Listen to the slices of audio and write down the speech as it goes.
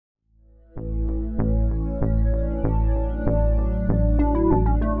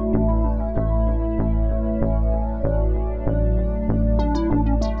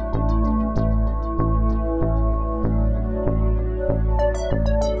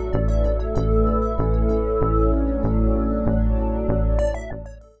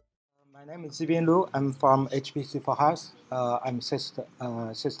Zhibin Lu. I'm from HPC for House. I'm system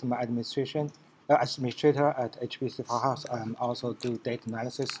administrator at HPC for House. I'm also do data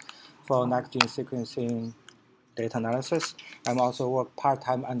analysis for next-gen sequencing data analysis. I'm also work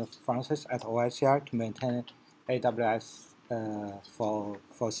part-time under Francis at OICR to maintain AWS for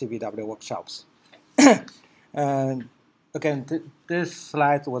CBW workshops. And again, this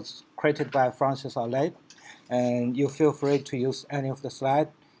slide was created by Francis Olay, and you feel free to use any of the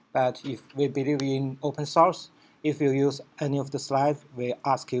slides. But if we believe in open source, if you use any of the slides, we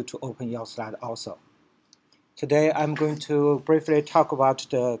ask you to open your slide also. Today, I'm going to briefly talk about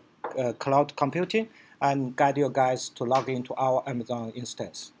the cloud computing and guide you guys to log into our Amazon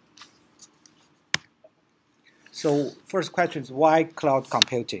instance. So first question is, why cloud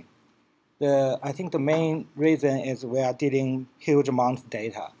computing? I think the main reason is we are dealing huge amount of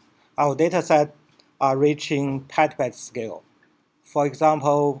data. Our data set are reaching petabyte scale. For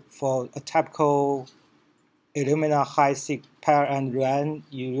example, for a typical Illumina high-seq pair and run,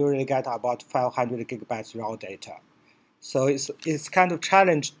 you usually get about 500 gigabytes raw data. So it's kind of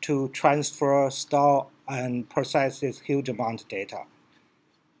challenge to transfer, store, and process this huge amount of data.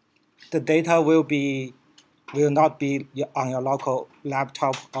 The data will not be on your local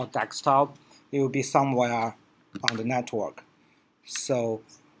laptop or desktop. It will be somewhere on the network. So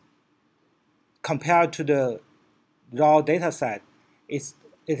compared to the raw data set, it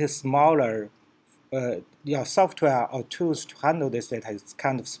is smaller. Your software or tools to handle this data is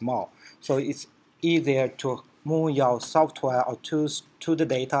kind of small. So it's easier to move your software or tools to the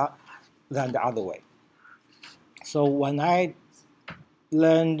data than the other way. So when I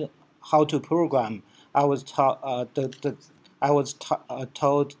learned how to program, I was told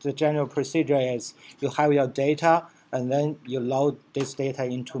the general procedure is you have your data, and then you load this data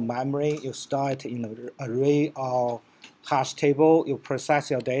into memory. You store it in an array or hash table. You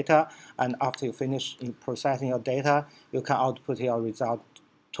process your data, and after you finish processing your data, you can output your result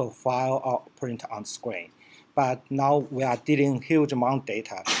to a file or print on screen. But now we are dealing huge amount of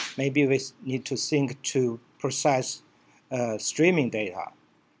data. Maybe we need to think to process streaming data.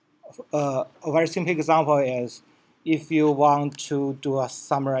 A very simple example is if you want to do a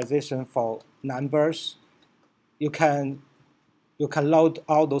summarization for numbers, you can load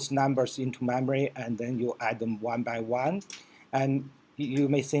all those numbers into memory and then you add them one by one. And you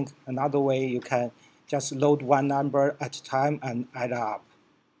may think another way, you can just load one number at a time and add up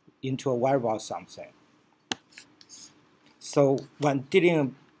into a variable or something. So when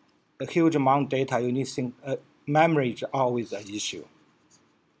dealing a huge amount of data, you need to think memory is always an issue.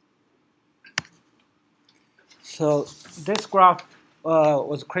 So this graph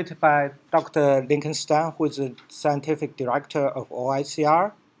was created by Dr. Lincoln Stan, who is the scientific director of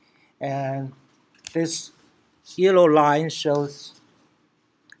OICR. And this yellow line shows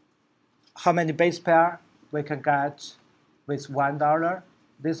how many base pair we can get with $1.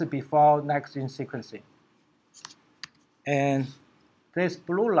 This is before next-gen sequencing. And this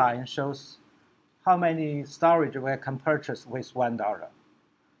blue line shows how many storage we can purchase with $1.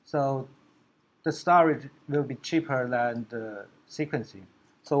 So the storage will be cheaper than the sequencing.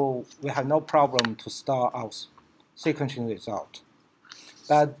 So we have no problem to store our sequencing result.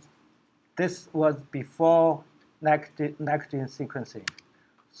 But this was before next-gen sequencing.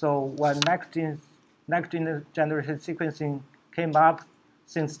 So when next-gen generation sequencing came up,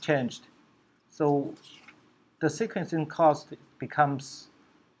 things changed. So the sequencing cost becomes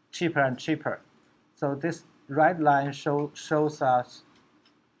cheaper and cheaper. So this red line shows us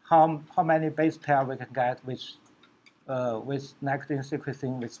how many base pair we can get with next-gen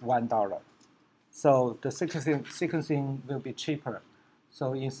sequencing with $1. So the sequencing will be cheaper.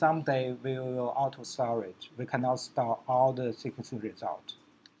 So in some day we will auto storage. We cannot store all the sequencing result.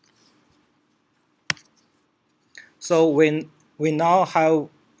 So we now have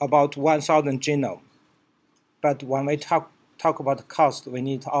about 1,000 genome. But when we talk about the cost, we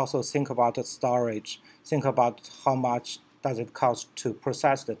need to also think about the storage, think about how much does it cost to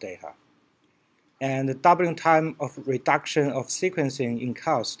process the data. And the doubling time of reduction of sequencing in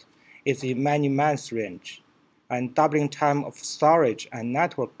cost is in many months range. And doubling time of storage and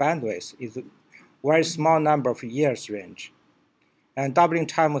network bandwidth is a very small number of years range. And doubling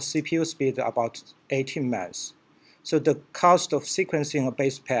time of CPU speed about 18 months. So the cost of sequencing a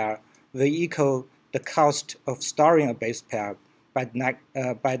base pair will equal the cost of storing a base pair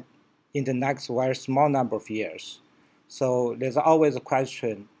in the next very small number of years. So there's always a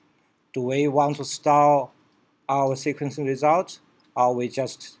question, do we want to store our sequencing result, or we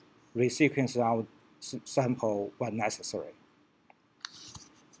just resequence our sample when necessary?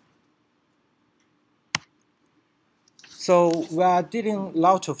 So we are dealing a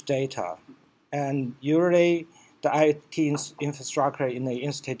lot of data. And usually the IT infrastructure in the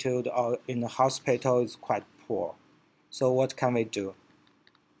institute or in the hospital is quite poor. So what can we do?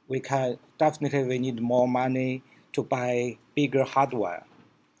 We need more money to buy bigger hardware.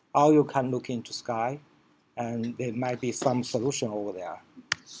 Or you can look into Sky, and there might be some solution over there.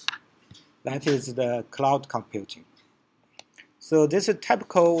 That is the cloud computing. So this is a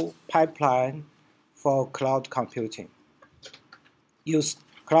typical pipeline for cloud computing. Use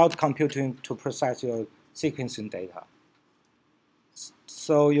cloud computing to process your sequencing data.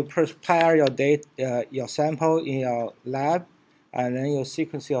 So you prepare your sample in your lab, and then you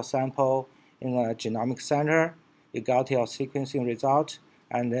sequence your sample in a genomic center. You got your sequencing result,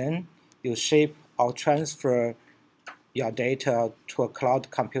 and then you ship or transfer your data to a cloud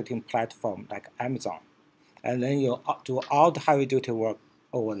computing platform like Amazon. And then you do all the heavy-duty work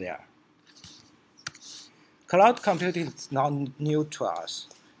over there. Cloud computing is not new to us.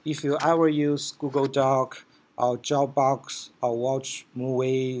 If you ever use Google Doc or Dropbox or watch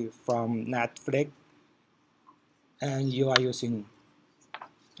movie from Netflix, and you are using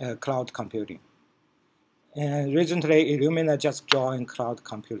cloud computing. And recently, Illumina just joined cloud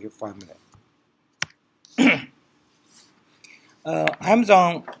computing family.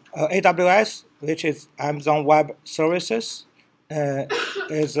 Amazon AWS, which is Amazon Web Services,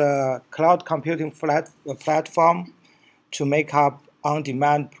 is a cloud computing platform to make up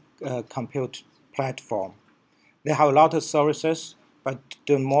on-demand compute platform. They have a lot of services, but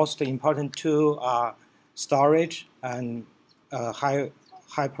the most important two are storage and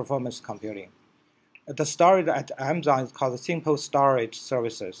high performance computing. The storage at Amazon is called Simple Storage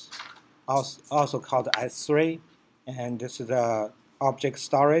Services, also called S3, and this is the object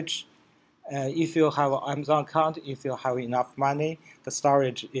storage. If you have an Amazon account, if you have enough money, the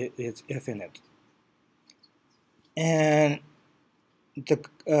storage is infinite. And the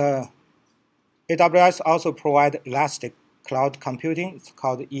AWS also provides elastic cloud computing. It's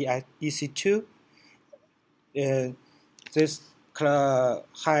called EC2. This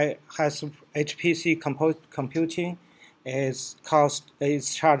high HPC computing is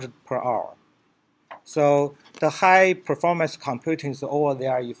charged per hour. So the high performance computing is over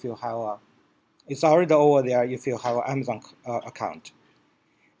there if you have it's already over there if you have an Amazon account.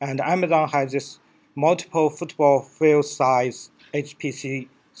 And Amazon has this multiple football field size HPC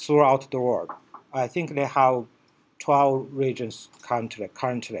throughout the world. I think they have 12 regions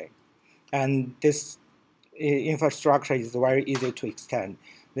currently. And this infrastructure is very easy to extend.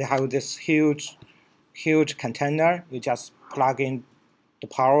 They have this huge container. You just plug in the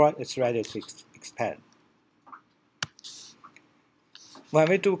power, it's ready to expand. When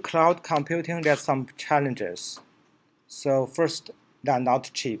we do cloud computing, there's some challenges. So first, they're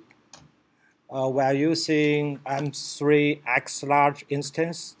not cheap. We're using M3 X large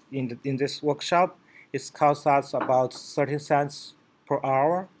instance in this workshop. It costs us about 30 cents per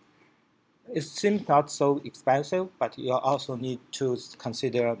hour. It seems not so expensive, but you also need to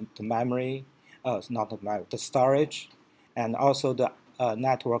consider the memory, not the memory, the storage, and also the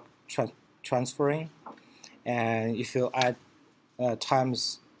network transferring. And if you add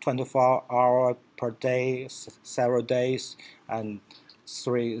times 24 hours per day, several days, and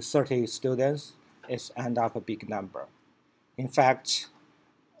 30 students, it's end up a big number. In fact,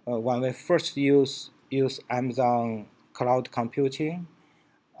 when we first use Amazon cloud computing,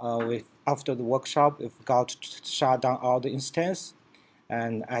 after the workshop, we've got to shut down all the instances,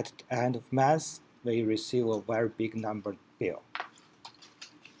 and at the end of month, we receive a very big number bill.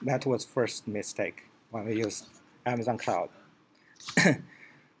 That was first mistake when we use Amazon Cloud.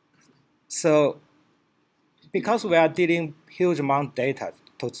 So, because we are dealing huge amount of data,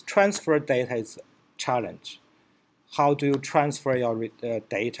 to transfer data is a challenge. How do you transfer your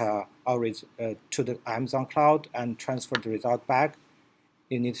data to the Amazon Cloud and transfer the result back?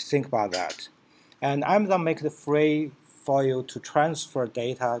 You need to think about that. And Amazon makes it free for you to transfer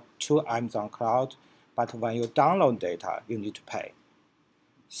data to Amazon Cloud, but when you download data, you need to pay.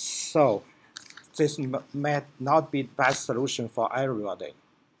 So this may not be the best solution for everybody.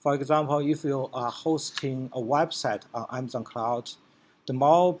 For example, if you are hosting a website on Amazon Cloud, the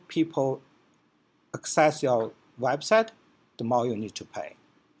more people access your website, the more you need to pay.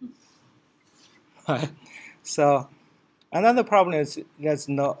 So another problem is there's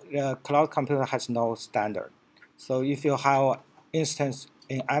no cloud computing has no standard. So if you have an instance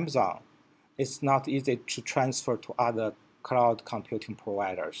in Amazon, it's not easy to transfer to other cloud computing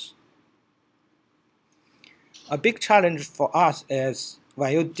providers. A big challenge for us is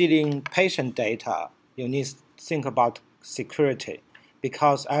when you're dealing patient data, you need to think about security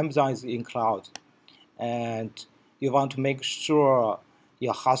because Amazon is in cloud, and you want to make sure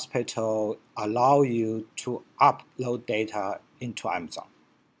your hospital allow you to upload data into Amazon.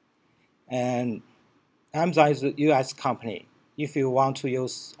 And Amazon is a US company. If you want to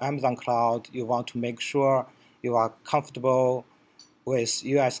use Amazon Cloud, you want to make sure you are comfortable with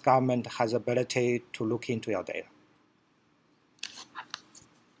US government has ability to look into your data.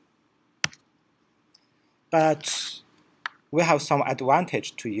 But we have some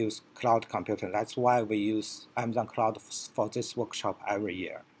advantage to use cloud computing. That's why we use Amazon Cloud for this workshop every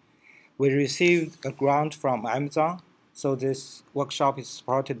year. We received a grant from Amazon, so this workshop is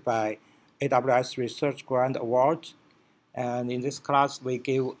supported by AWS Research Grant Award. And in this class, we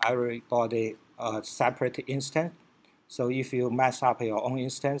give everybody a separate instance. So if you mess up your own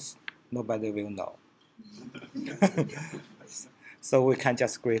instance, nobody will know. So we can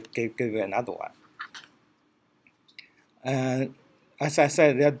just give you another one. And as I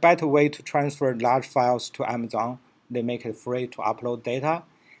said, there's a better way to transfer large files to Amazon. They make it free to upload data.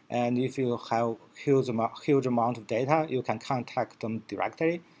 And if you have huge amount of data, you can contact them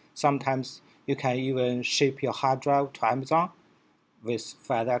directly. Sometimes you can even ship your hard drive to Amazon with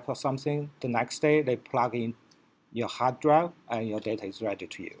FedEx or something. The next day, they plug in your hard drive, and your data is ready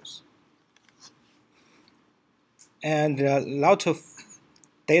to use. And there are a lot of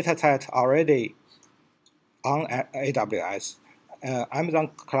data sets already on AWS. Amazon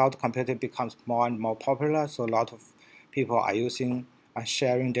Cloud Computing becomes more and more popular, so a lot of people are using and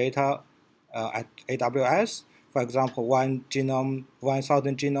sharing data at AWS. For example, 1,000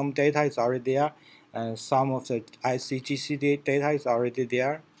 genome data is already there, and some of the ICGCD data is already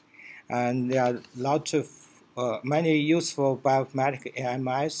there. And there are lots of many useful bioinformatics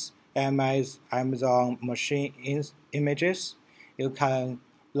AMIs. AMIs, Amazon Machine Images. You can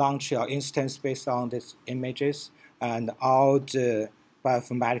launch your instance based on these images, and all the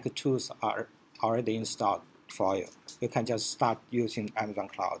bioinformatics tools are already installed for you. You can just start using Amazon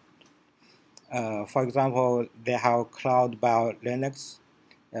Cloud. For example, they have Cloud Bio Linux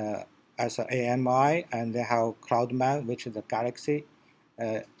as an AMI, and they have CloudMan, which is a Galaxy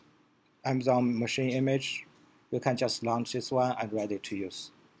Amazon Machine Image. You can just launch this one and ready to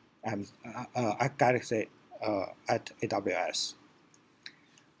use at Galaxy at AWS.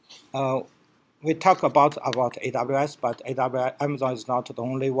 We talk about AWS, but Amazon is not the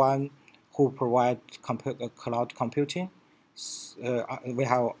only one who provides cloud computing. We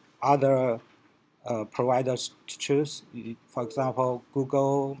have other providers to choose. For example,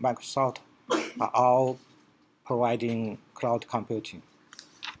 Google, Microsoft are all providing cloud computing.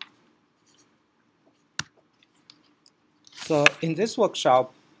 So in this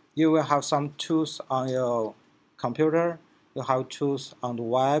workshop, you will have some tools on your computer. You have tools on the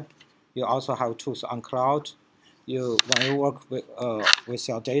web. You also have tools on cloud. When you work with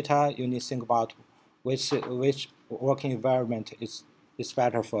your data, you need to think about which working environment is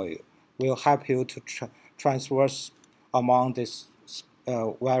better for you. Will help you to transfer among these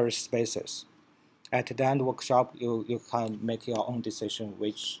various spaces. At the end workshop, you can make your own decision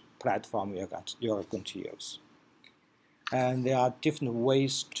which platform you are going to use. And there are different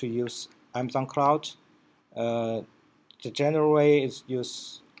ways to use Amazon Cloud. The general way is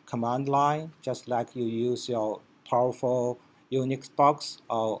use command line, just like you use your powerful Unix box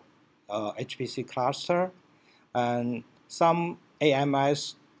or HPC cluster. And some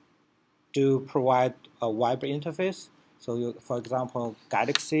AMIs do provide a web interface. So for example,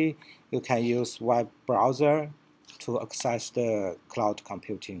 Galaxy, you can use web browser to access the cloud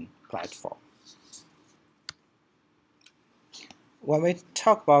computing platform. When we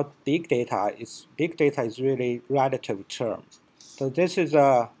talk about big data is really relative term. So this is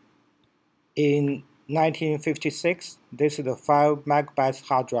in 1956, this is the 5 megabytes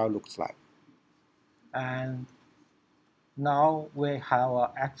hard drive looks like. And now we have an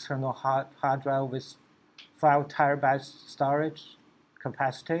external hard drive with 5 terabytes storage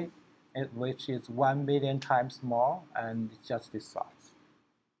capacity, which is 1 million times more, and it's just this size.